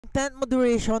Content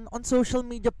moderation on social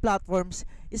media platforms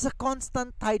is a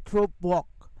constant tightrope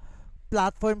walk.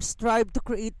 Platforms strive to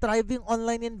create thriving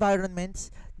online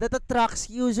environments that attracts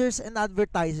users and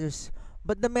advertisers,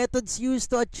 but the methods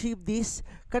used to achieve this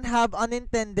can have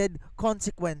unintended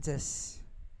consequences.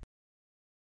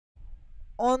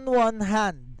 On one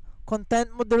hand,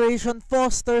 content moderation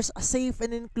fosters a safe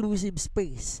and inclusive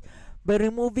space by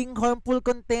removing harmful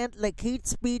content like hate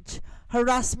speech,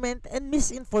 harassment, and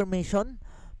misinformation.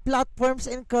 Platforms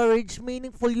encourage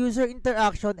meaningful user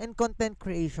interaction and content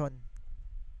creation.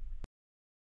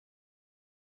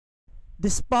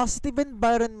 This positive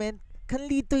environment can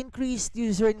lead to increased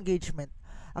user engagement,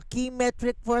 a key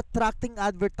metric for attracting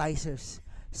advertisers.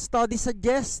 Studies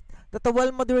suggest that a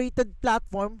well-moderated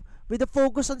platform with a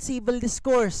focus on civil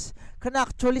discourse can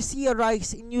actually see a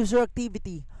rise in user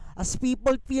activity as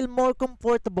people feel more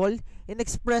comfortable in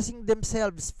expressing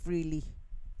themselves freely.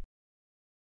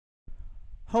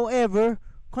 However,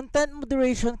 content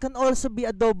moderation can also be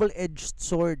a double-edged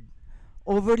sword.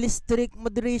 Overly strict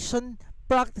moderation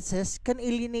practices can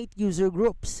alienate user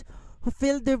groups who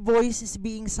feel their voice is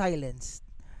being silenced.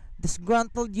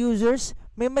 Disgruntled users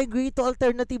may migrate to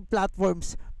alternative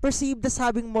platforms perceived as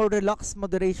having more relaxed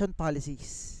moderation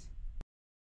policies.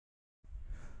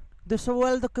 There's a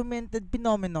well-documented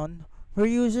phenomenon where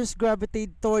users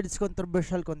gravitate towards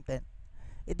controversial content.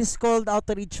 It is called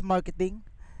outreach marketing,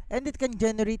 and it can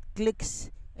generate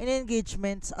clicks and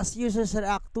engagements as users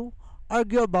react to,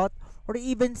 argue about, or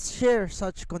even share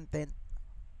such content.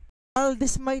 While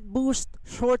this might boost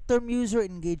short-term user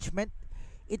engagement,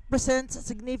 it presents a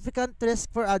significant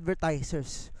risk for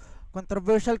advertisers.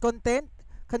 Controversial content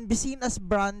can be seen as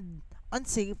brand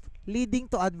unsafe, leading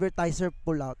to advertiser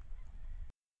pullout.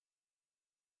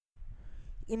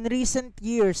 In recent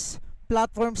years,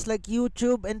 platforms like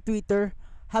YouTube and Twitter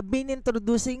have been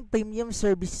introducing premium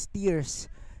service tiers.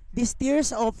 These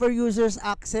tiers offer users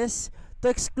access to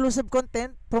exclusive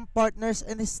content from partners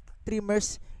and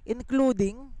streamers,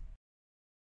 including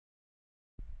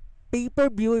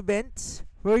pay-per-view events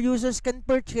where users can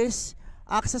purchase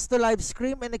access to live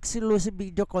stream and exclusive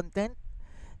video content,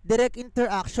 direct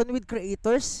interaction with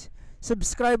creators.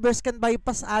 Subscribers can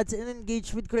bypass ads and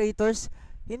engage with creators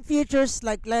in features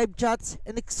like live chats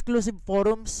and exclusive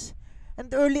forums,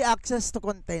 and early access to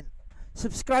content.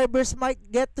 Subscribers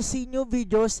might get to see new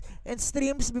videos and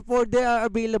streams before they are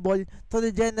available to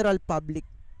the general public.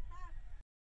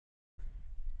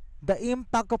 The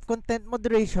impact of content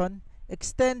moderation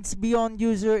extends beyond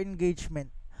user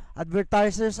engagement.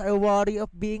 Advertisers are wary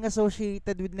of being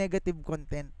associated with negative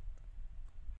content.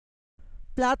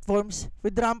 Platforms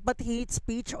with rampant hate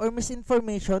speech or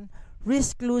misinformation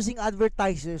risk losing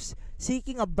advertisers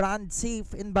seeking a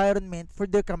brand-safe environment for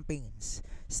their campaigns.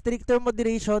 Stricter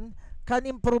moderation can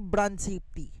improve brand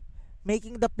safety,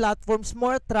 making the platforms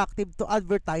more attractive to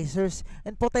advertisers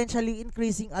and potentially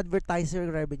increasing advertiser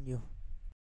revenue.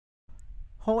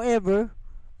 However,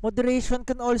 moderation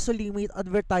can also limit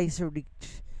advertiser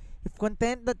reach. If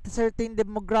content that certain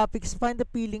demographics find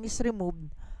appealing is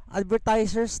removed,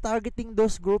 advertisers targeting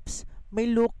those groups may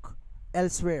look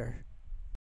elsewhere.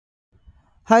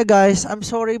 Hi guys, I'm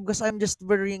sorry because I'm just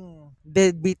wearing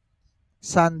deadbeat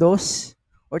sandos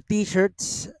or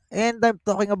t-shirts and I'm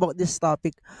talking about this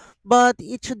topic. But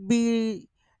it should be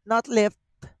not left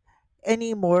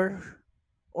anymore,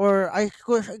 or I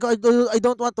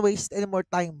don't want to waste any more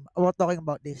time about talking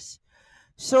about this.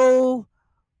 So,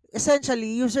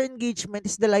 essentially, user engagement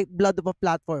is the lifeblood of a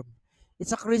platform.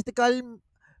 It's a critical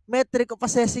metric of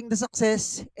assessing the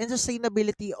success and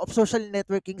sustainability of social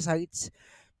networking sites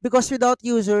because without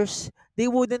users, they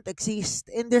wouldn't exist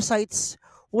and their sites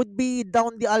would be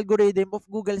down the algorithm of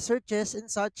Google searches and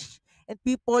such, and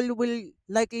people will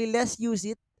likely less use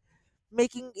it,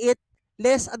 making it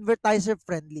less advertiser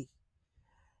friendly.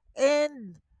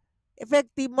 And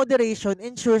effective moderation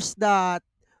ensures that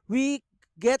we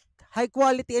get high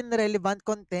quality and relevant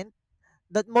content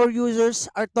that more users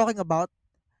are talking about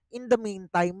in the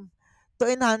meantime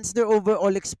to enhance their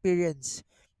overall experience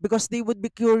because they would be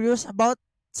curious about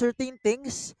certain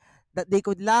things that they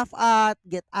could laugh at,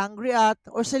 get angry at,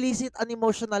 or solicit an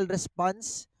emotional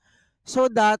response so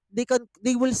that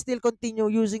they will still continue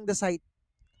using the site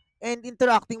and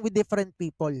interacting with different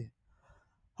people.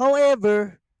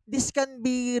 However, this can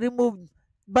be removed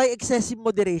by excessive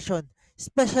moderation,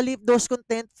 especially if those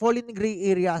content fall in gray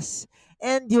areas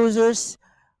and users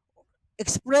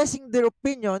expressing their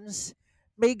opinions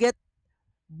may get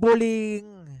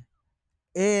bullying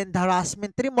and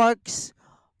harassment remarks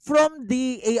from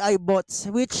the AI bots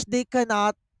which they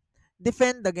cannot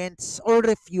defend against or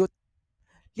refute,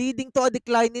 leading to a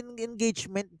decline in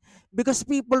engagement because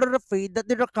people are afraid that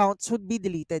their accounts would be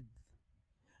deleted.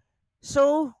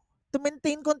 So, to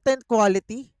maintain content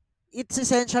quality, it's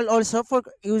essential also for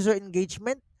user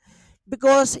engagement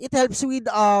because it helps weed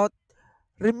out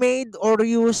remade or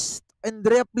reused and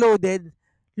re-uploaded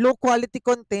low quality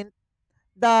content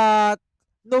that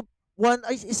no one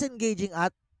is engaging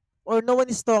at or no one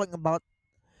is talking about,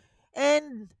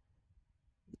 and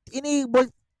enable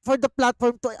for the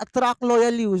platform to attract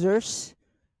loyal users,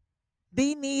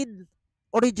 they need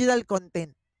original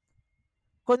content.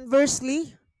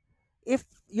 Conversely, if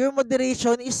your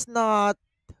moderation is not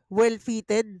well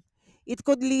fitted, it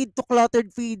could lead to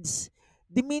cluttered feeds,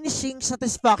 diminishing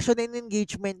satisfaction and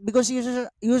engagement because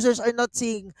users are not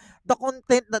seeing the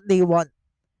content that they want.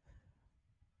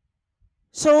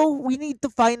 So we need to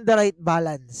find the right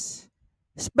balance.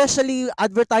 Especially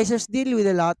advertisers deal with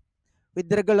a lot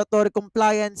with regulatory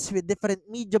compliance with different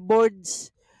media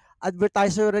boards,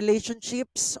 advertiser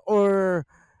relationships, or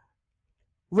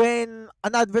when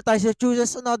an advertiser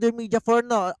chooses another media for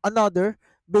another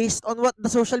based on what the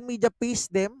social media pays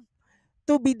them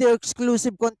to be their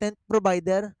exclusive content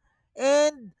provider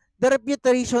and the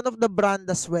reputation of the brand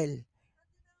as well.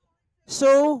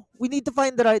 So, we need to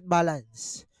find the right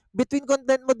balance between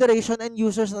content moderation and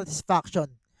user satisfaction.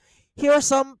 Here are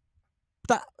some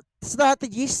ta-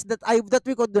 strategies that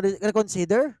we could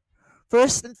consider.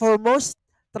 First and foremost,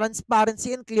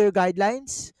 transparency and clear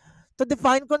guidelines to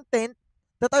define content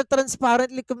that are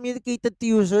transparently communicated to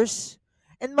users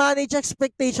and manage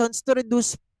expectations to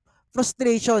reduce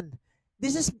frustration.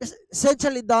 This is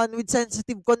essentially done with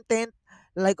sensitive content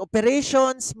like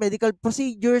operations, medical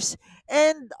procedures,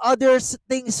 and other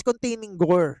things containing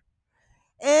gore.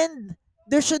 And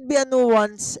there should be a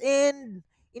nuance, and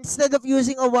instead of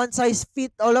using a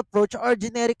one-size-fit-all approach or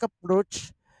generic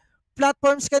approach,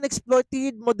 platforms can exploit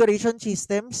tiered moderation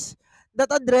systems that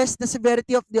address the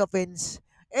severity of the offense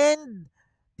and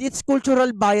its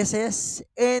cultural biases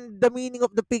and the meaning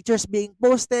of the pictures being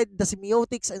posted, the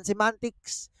semiotics and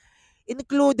semantics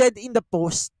included in the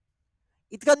post.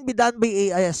 It can be done by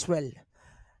AI as well.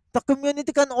 The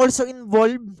community can also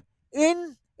involve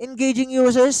in engaging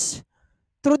users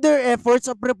through their efforts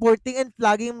of reporting and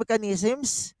flagging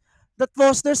mechanisms that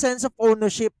foster sense of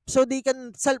ownership so they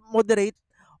can self-moderate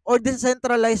or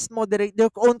decentralized moderate their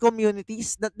own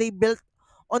communities that they built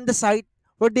on the site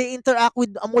where they interact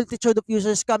with a multitude of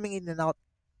users coming in and out.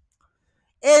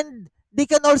 And they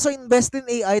can also invest in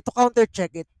AI to counter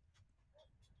check it.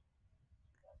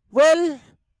 Well,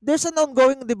 there's an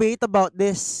ongoing debate about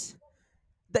this.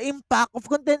 The impact of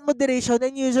content moderation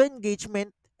and user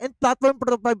engagement and platform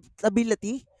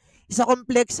profitability is a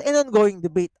complex and ongoing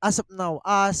debate as of now,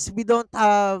 as we don't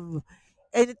have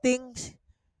anything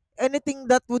anything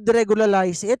that would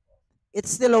regularize it.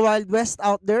 It's still a wild west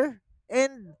out there,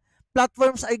 and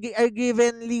platforms are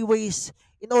given leeways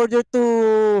in order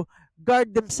to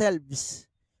guard themselves.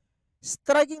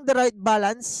 Striking the right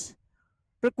balance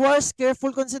requires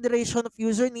careful consideration of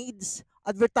user needs,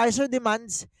 advertiser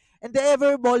demands, and the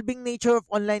ever-evolving nature of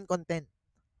online content.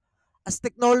 As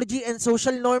technology and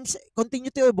social norms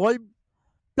continue to evolve,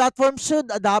 platforms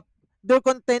should adapt their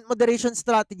content moderation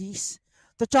strategies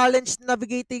to challenge the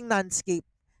navigating landscape,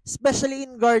 especially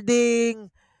in guarding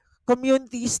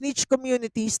niche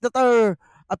communities that are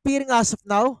appearing as of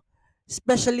now,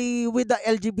 especially with the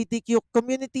LGBTQ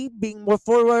community being more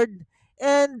forward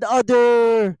and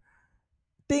other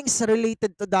things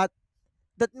related to that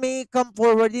may come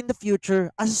forward in the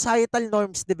future as societal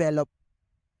norms develop.